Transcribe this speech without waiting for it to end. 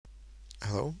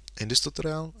In this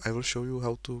tutorial, I will show you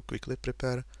how to quickly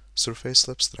prepare surface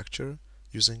slab structure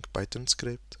using Python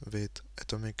script with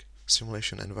atomic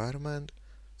simulation environment,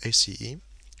 ACE.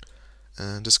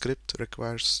 And the script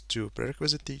requires two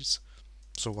prerequisites.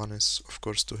 So one is, of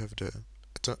course, to have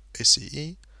the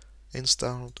ACE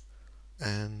installed,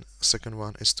 and second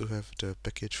one is to have the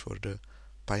package for the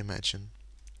PyMagine.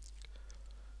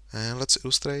 And let's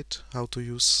illustrate how to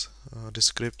use the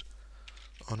script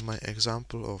on my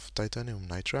example of titanium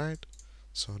nitride.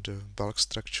 So the bulk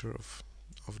structure of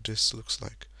this looks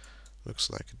like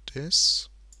this.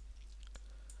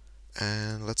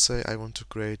 And let's say I want to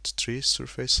create 3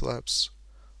 surface slabs,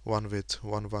 one with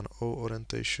 110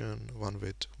 orientation, one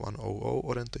with 100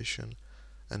 orientation,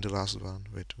 and the last one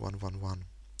with 111.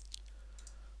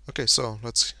 Okay, so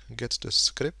let's get the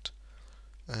script.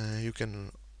 You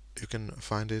can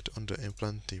find it on the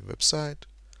implant.fs website.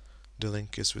 The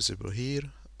link is visible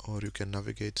here, or you can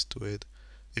navigate to it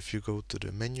if you go to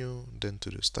the menu, then to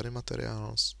the study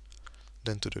materials,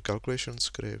 then to the calculation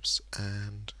scripts,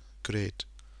 and create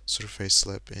surface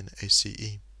slab in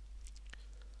ACE.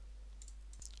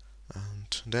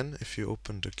 And then if you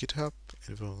open the GitHub,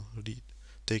 it will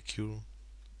take you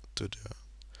to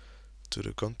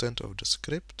the content of the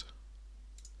script.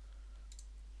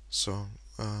 So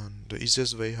the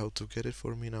easiest way how to get it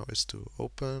for me now is to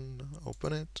open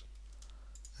it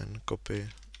and copy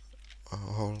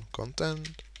whole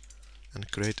content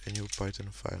and create a new Python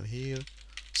file here.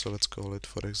 So let's call it,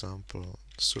 for example,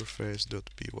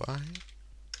 surface.py.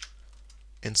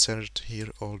 Insert here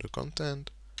all the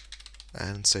content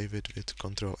and save it with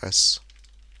Ctrl+S.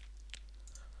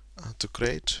 To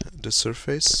create the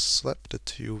surface slab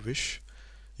that you wish,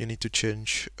 you need to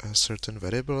change certain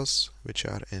variables which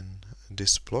are in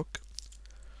this block.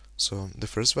 So the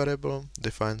first variable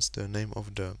defines the name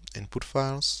of the input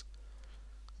files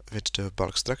with the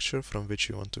bulk structure from which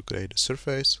you want to create a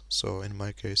surface. So in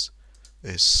my case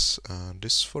is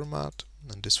this format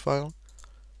and this file,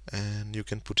 and you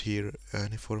can put here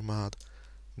any format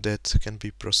that can be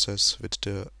processed with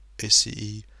the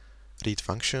ACE read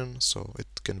function. So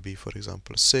it can be, for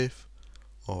example, CIF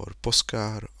or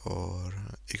POSCAR or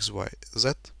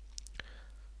XYZ.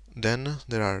 Then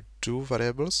there are two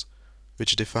variables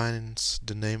which defines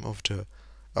the name of the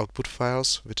output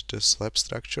files with the slab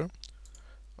structure.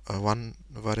 One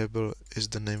variable is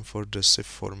the name for the CIF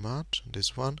format,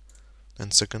 this one,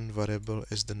 and second variable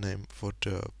is the name for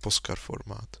the POSCAR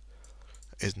format,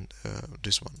 in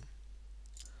this one.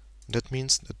 That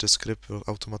means that the script will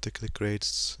automatically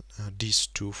create these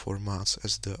two formats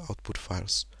as the output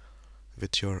files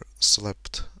with your slab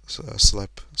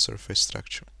surface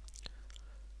structure.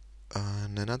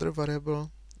 And another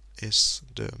variable is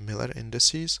the Miller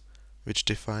indices, which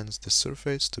defines the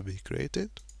surface to be created.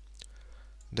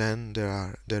 Then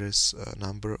there is a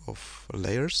number of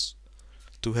layers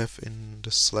to have in the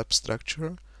slab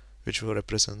structure, which will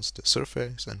represent the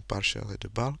surface and partially the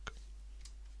bulk.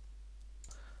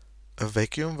 A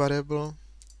vacuum variable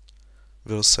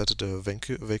will set the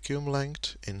vacuum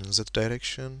length in Z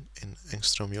direction in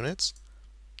angstrom units.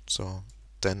 So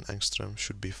 10 angstrom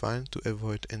should be fine to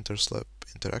avoid interslab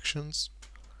interactions.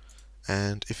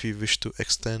 And if you wish to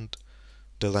extend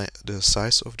the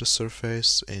size of the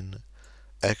surface in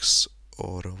X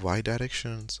or Y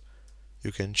directions,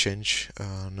 you can change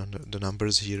the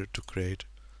numbers here to create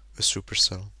a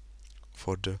supercell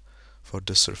for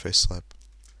the surface slab.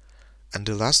 And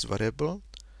the last variable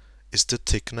is the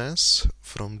thickness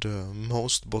from the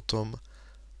most bottom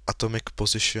atomic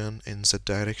position in Z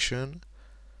direction,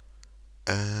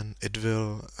 and it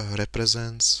will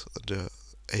represent the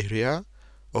area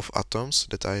of atoms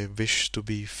that I wish to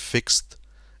be fixed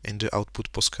in the output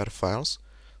POSCAR files.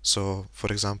 So, for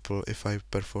example, if I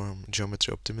perform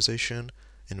geometry optimization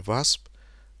in WASP,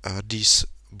 these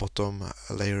bottom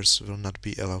layers will not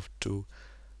be allowed to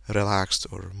relax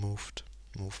or move.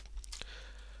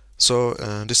 So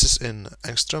this is in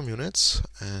angstrom units,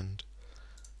 and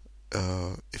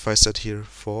if I set here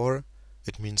 4,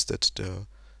 it means that the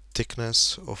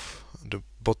thickness of the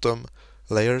bottom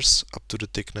layers up to the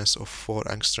thickness of 4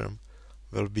 angstrom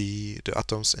will be the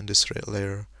atoms in this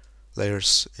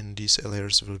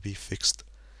layers will be fixed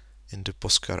in the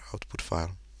POSCAR output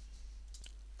file.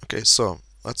 Okay, so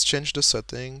let's change the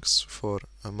settings for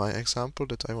my example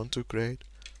that I want to create.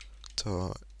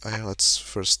 So let's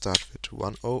first start with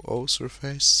 100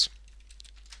 surface.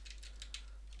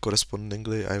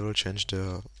 Correspondingly, I will change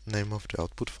the name of the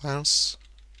output files.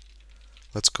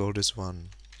 Let's call this one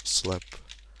slab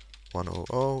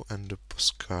 100 and the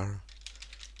POSCAR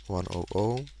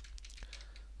 100.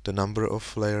 The number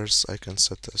of layers I can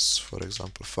set as, for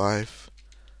example, 5.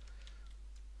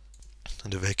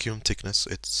 And the vacuum thickness,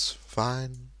 it's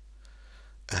fine,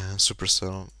 and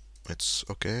supercell, it's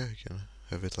okay, I can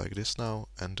have it like this now,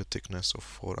 and the thickness of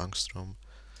 4 angstrom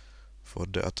for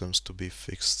the atoms to be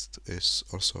fixed is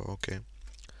also okay.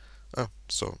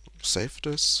 So save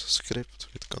this script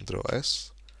with Ctrl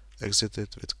S, exit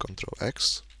it with Ctrl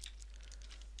X,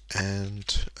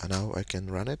 and now I can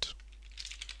run it.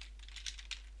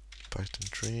 Python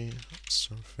 3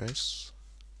 surface,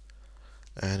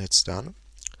 and it's done.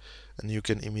 And you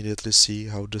can immediately see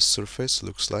how the surface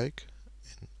looks like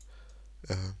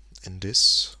in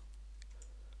this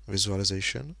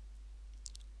visualization,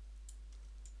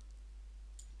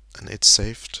 and it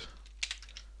saved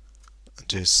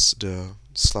the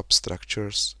slab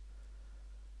structures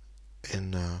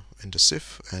in the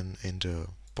CIF and in the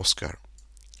POSCAR.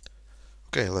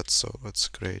 Okay, let's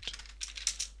create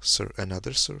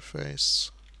another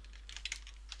surface.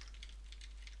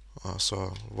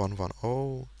 So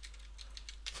 110.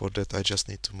 For that, I just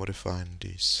need to modify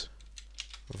these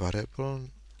variables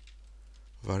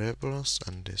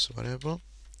and this variable.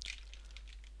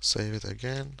 Save it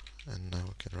again, and now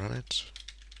I can run it.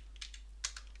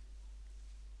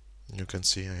 You can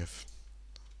see I have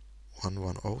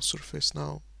 110 surface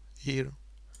now here,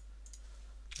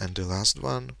 and the last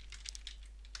one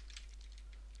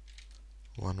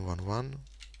 111.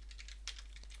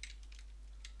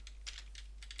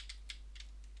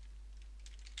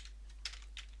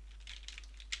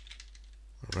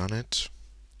 Run it,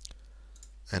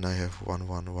 and I have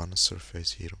 111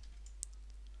 surface here.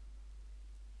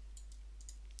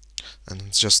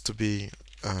 And just to be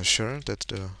sure that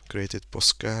the created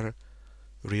POSCAR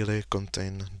really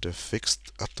contain the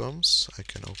fixed atoms, I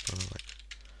can open, like,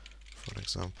 for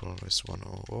example, this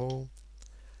 100,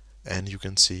 and you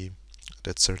can see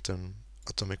that certain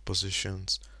atomic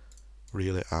positions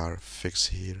really are fixed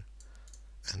here,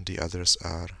 and the others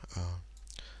are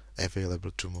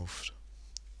available to move.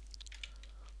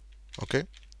 Okay,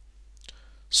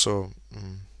 so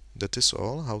that is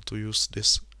all how to use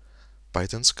this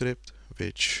Python script,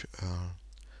 which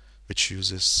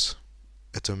uses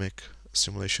atomic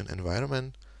simulation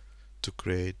environment to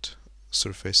create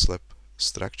surface slab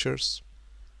structures.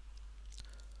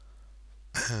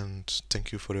 And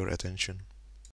thank you for your attention.